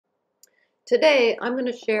Today, I'm going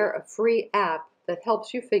to share a free app that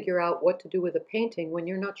helps you figure out what to do with a painting when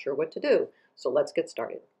you're not sure what to do. So let's get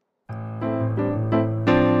started. All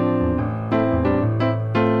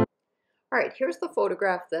right, here's the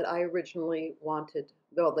photograph that I originally wanted,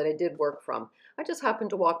 well, that I did work from. I just happened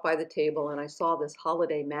to walk by the table and I saw this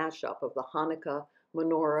holiday mashup of the Hanukkah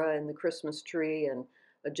menorah and the Christmas tree and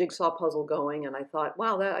a jigsaw puzzle going, and I thought,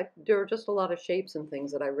 wow, there were just a lot of shapes and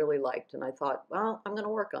things that I really liked, and I thought, well, I'm going to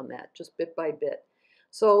work on that just bit by bit.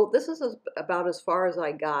 So this is about as far as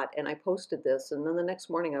I got, and I posted this, and then the next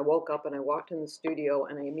morning I woke up and I walked in the studio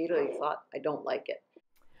and I immediately thought, I don't like it.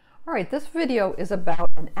 All right, this video is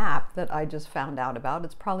about an app that I just found out about.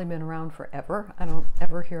 It's probably been around forever. I don't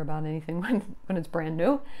ever hear about anything when it's brand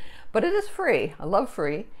new, but it is free. I love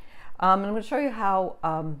free. And I'm going to show you how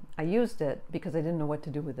I used it because I didn't know what to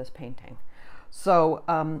do with this painting. So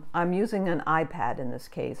I'm using an iPad in this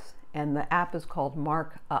case, and the app is called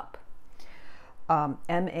Markup,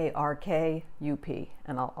 M-A-R-K-U-P,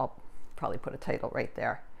 and I'll probably put a title right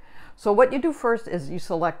there. So what you do first is you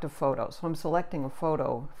select a photo. So I'm selecting a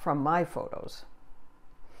photo from my photos.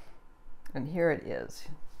 And here it is.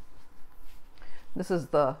 This is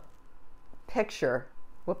the picture.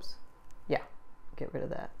 Whoops. Yeah, get rid of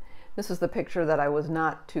that. This is the picture that I was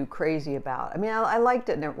not too crazy about. I mean, I liked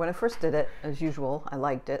it. When I first did it, as usual, I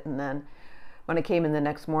liked it. And then when I came in the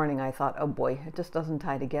next morning, I thought, oh boy, it just doesn't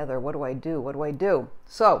tie together. What do I do? What do I do?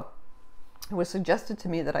 So it was suggested to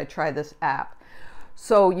me that I try this app.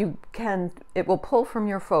 So it will pull from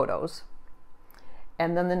your photos,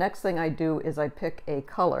 and then the next thing I do is I pick a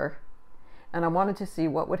color, and I wanted to see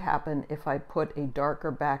what would happen if I put a darker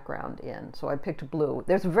background in. So I picked blue.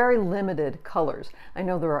 There's very limited colors. I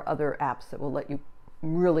know there are other apps that will let you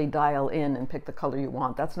really dial in and pick the color you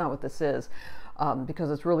want. That's not what this is, because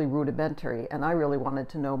it's really rudimentary, and I really wanted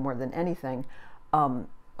to know more than anything. I'm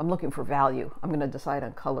looking for value. I'm going to decide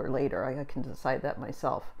on color later. I can decide that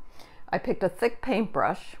myself. I picked a thick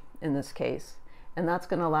paintbrush in this case, and that's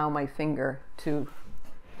going to allow my finger to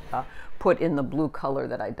put in the blue color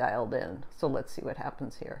that I dialed in. So let's see what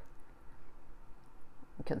happens here.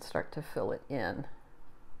 You can start to fill it in.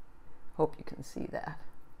 Hope you can see that.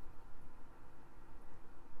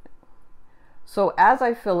 So as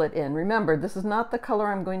I fill it in, remember, this is not the color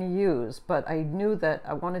I'm going to use, but I knew that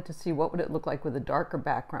I wanted to see what would it look like with a darker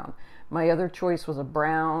background. My other choice was a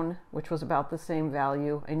brown, which was about the same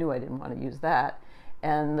value. I knew I didn't want to use that.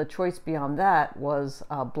 And the choice beyond that was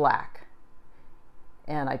black.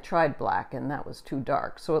 And I tried black, and that was too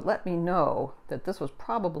dark. So it let me know that this was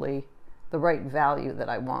probably the right value that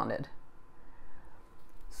I wanted.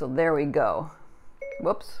 So there we go.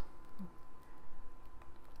 Whoops.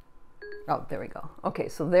 Oh, there we go. Okay,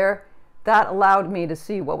 so that allowed me to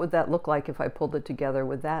see what would that look like if I pulled it together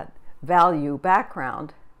with that value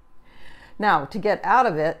background. Now, to get out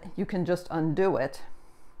of it, you can just undo it.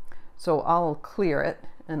 So I'll clear it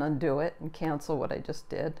and undo it and cancel what I just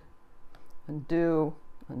did. Undo,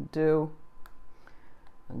 undo,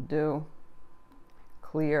 undo,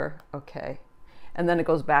 clear, okay. And then it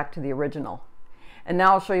goes back to the original. And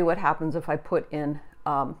now I'll show you what happens if I put in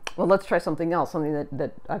well, let's try something else, something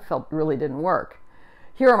that I felt really didn't work.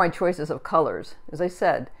 Here are my choices of colors. As I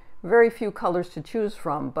said, very few colors to choose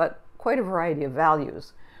from, but quite a variety of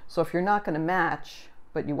values. So if you're not going to match,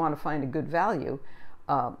 but you want to find a good value,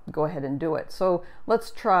 go ahead and do it. So let's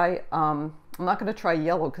try, I'm not going to try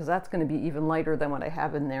yellow because that's going to be even lighter than what I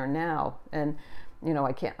have in there now. And, you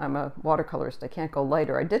know, I'm a watercolorist. I can't go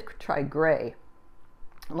lighter. I did try gray.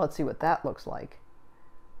 Let's see what that looks like.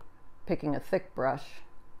 Picking a thick brush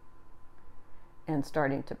and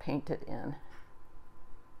starting to paint it in.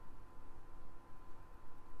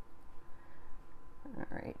 All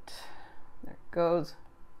right, there it goes.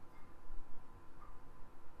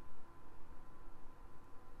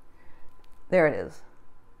 There it is.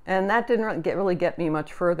 And that didn't really get me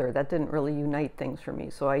much further. That didn't really unite things for me.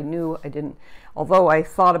 So I knew I didn't, although I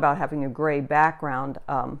thought about having a gray background,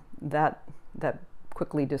 that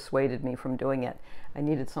quickly dissuaded me from doing it. I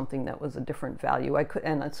needed something that was a different value.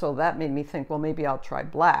 And so that made me think, well, maybe I'll try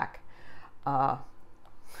black. I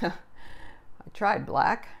tried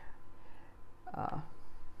black,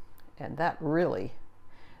 and that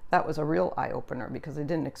was a real eye-opener because I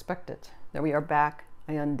didn't expect it. There we are back.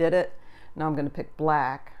 I undid it. Now I'm going to pick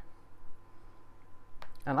black.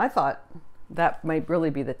 And I thought that might really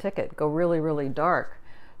be the ticket. Go really, really dark.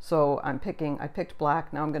 So I picked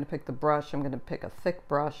black. Now I'm going to pick the brush. I'm going to pick a thick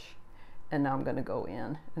brush, and now I'm going to go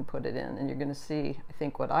in and put it in. And you're going to see, I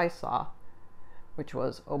think, what I saw, which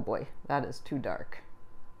was, oh boy, that is too dark.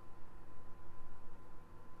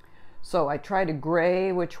 So I tried a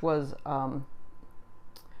gray, which was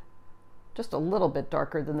just a little bit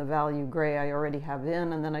darker than the value gray I already have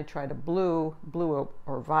in, and then I tried a blue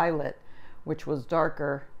or violet, which was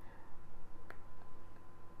darker.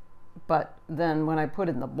 But then when I put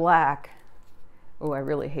in the black, oh, I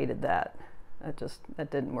really hated that.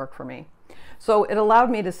 That didn't work for me. So it allowed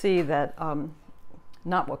me to see that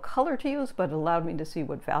not what color to use, but it allowed me to see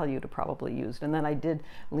what value to probably use. And then I did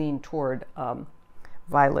lean toward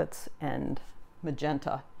violets and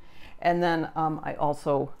magenta. And then I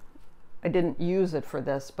didn't use it for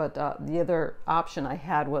this, but the other option I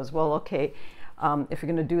had was, well, okay, if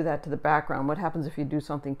you're going to do that to the background, what happens if you do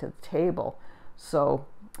something to the table? So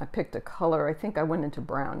I picked a color. I think I went into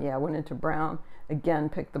brown. Yeah, I went into brown. Again,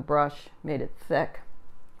 picked the brush, made it thick.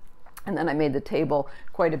 And then I made the table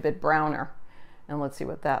quite a bit browner. And let's see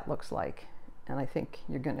what that looks like. And I think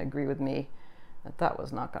you're going to agree with me that that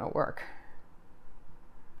was not going to work.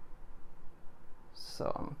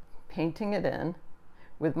 So I'm painting it in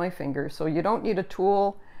with my fingers. So you don't need a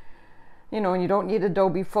tool, and you don't need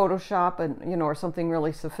Adobe Photoshop and, or something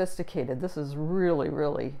really sophisticated. This is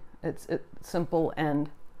really, it's simple and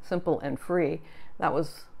free. That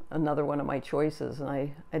was another one of my choices, and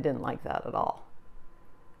I didn't like that at all.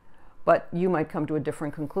 But you might come to a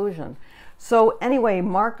different conclusion. So anyway,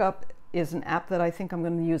 Markup is an app that I think I'm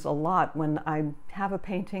going to use a lot when I have a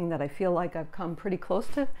painting that I feel like I've come pretty close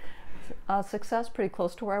to success, pretty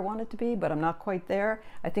close to where I want it to be, but I'm not quite there.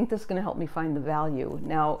 I think this is going to help me find the value.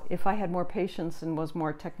 Now, if I had more patience and was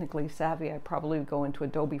more technically savvy, I'd probably go into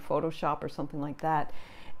Adobe Photoshop or something like that,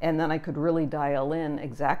 and then I could really dial in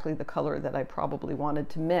exactly the color that I probably wanted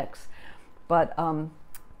to mix. But I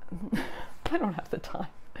don't have the time.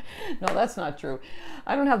 No, that's not true.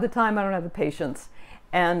 I don't have the time, I don't have the patience.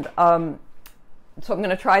 And so I'm going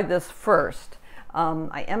to try this first.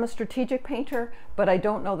 I am a strategic painter, but I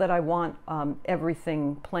don't know that I want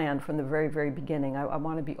everything planned from the very beginning. I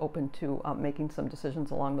want to be open to making some decisions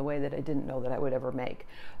along the way that I didn't know that I would ever make.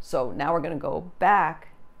 So now we're going to go back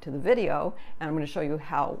to the video, and I'm going to show you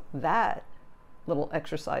how that little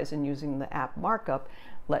exercise in using the app Markup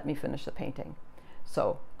let me finish the painting.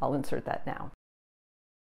 So I'll insert that now.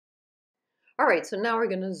 All right, so now we're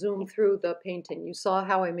going to zoom through the painting. You saw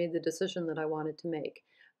how I made the decision that I wanted to make.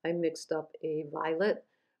 I mixed up a violet,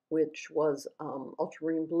 which was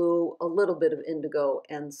ultramarine blue, a little bit of indigo,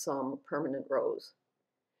 and some permanent rose.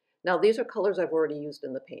 Now, these are colors I've already used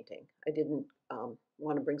in the painting. I didn't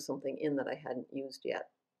want to bring something in that I hadn't used yet.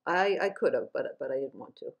 I could have, but I didn't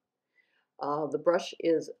want to. The brush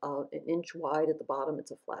is an inch wide at the bottom.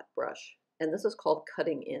 It's a flat brush. And this is called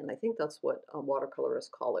cutting in. I think that's what watercolorists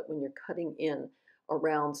call it, when you're cutting in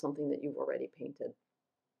around something that you've already painted.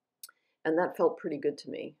 And that felt pretty good to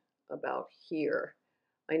me about here.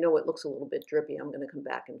 I know it looks a little bit drippy. I'm going to come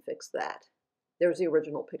back and fix that. There's the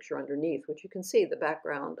original picture underneath, which you can see the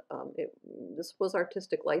background. This was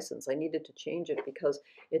artistic license. I needed to change it because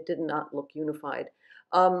it did not look unified.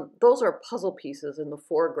 Those are puzzle pieces in the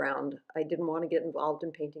foreground. I didn't want to get involved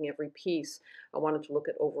in painting every piece. I wanted to look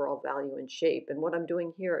at overall value and shape. And what I'm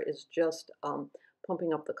doing here is just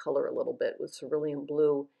pumping up the color a little bit with cerulean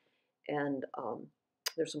blue, and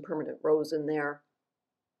there's some permanent rose in there.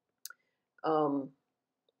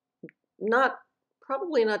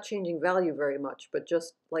 Probably not changing value very much, but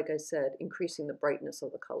just, like I said, increasing the brightness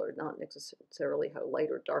of the color, not necessarily how light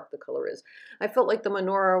or dark the color is. I felt like the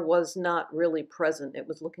menorah was not really present. It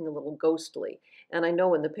was looking a little ghostly. And I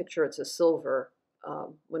know in the picture it's a silver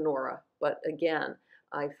menorah, but again,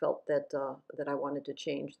 I felt that, that I wanted to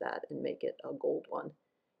change that and make it a gold one.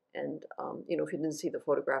 And, if you didn't see the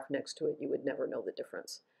photograph next to it, you would never know the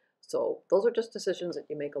difference. So those are just decisions that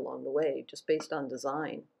you make along the way, just based on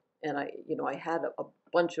design. And I had a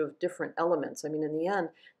bunch of different elements. I mean, in the end,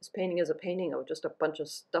 this painting is a painting of just a bunch of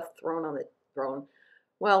stuff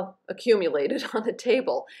accumulated on the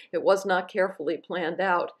table. It was not carefully planned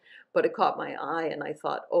out, but it caught my eye, and I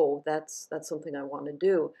thought, oh, that's something I want to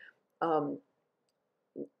do.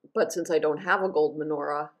 But since I don't have a gold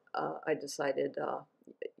menorah, I decided,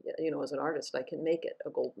 as an artist, I can make it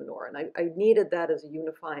a gold menorah, and I needed that as a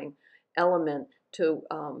unifying element to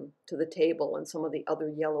the table and some of the other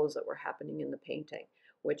yellows that were happening in the painting,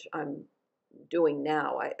 which I'm doing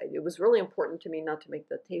now. It was really important to me not to make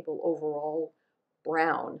the table overall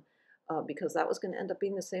brown, because that was going to end up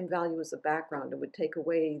being the same value as the background. It would take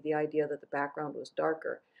away the idea that the background was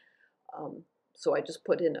darker. So I just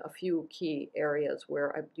put in a few key areas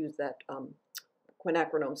where I've used that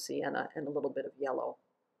quinacridone sienna and a little bit of yellow.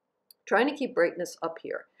 Trying to keep brightness up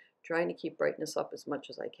here, trying to keep brightness up as much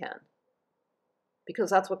as I can, because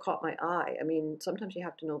that's what caught my eye. I mean, sometimes you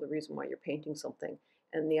have to know the reason why you're painting something.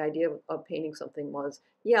 And the idea of painting something was,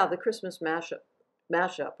 yeah, the Christmas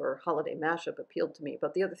mashup or holiday mashup appealed to me.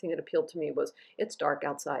 But the other thing that appealed to me was it's dark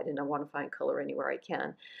outside and I want to find color anywhere I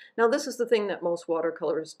can. Now this is the thing that most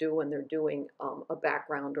watercolorists do when they're doing a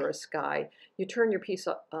background or a sky. You turn your piece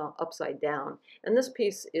upside down. And this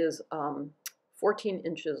piece is 14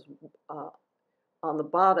 inches on the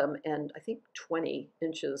bottom and I think 20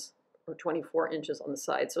 inches or 24 inches on the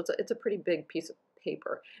side. So it's a pretty big piece of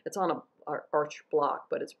paper. It's on a arch block,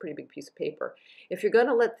 but it's a pretty big piece of paper. If you're going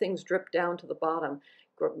to let things drip down to the bottom,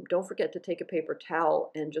 don't forget to take a paper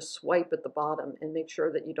towel and just swipe at the bottom and make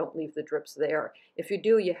sure that you don't leave the drips there. If you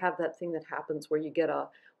do, you have that thing that happens where you get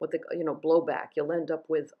blowback. You'll end up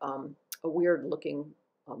with some weird looking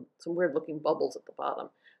bubbles at the bottom.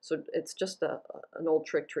 So it's just an old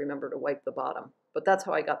trick to remember to wipe the bottom. But that's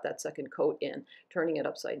how I got that second coat in, turning it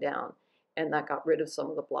upside down. And that got rid of some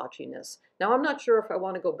of the blotchiness. Now I'm not sure if I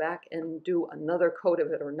want to go back and do another coat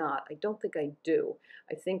of it or not. I don't think I do.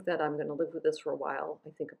 I think that I'm going to live with this for a while.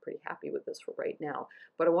 I think I'm pretty happy with this for right now.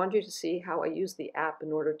 But I wanted you to see how I use the app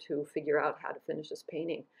in order to figure out how to finish this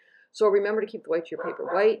painting. So remember to keep the white of your paper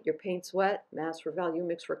white, your paints wet, mask for value,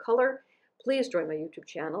 mix for color. Please join my YouTube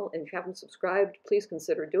channel. And if you haven't subscribed, please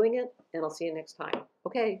consider doing it. And I'll see you next time.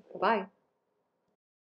 Okay, bye.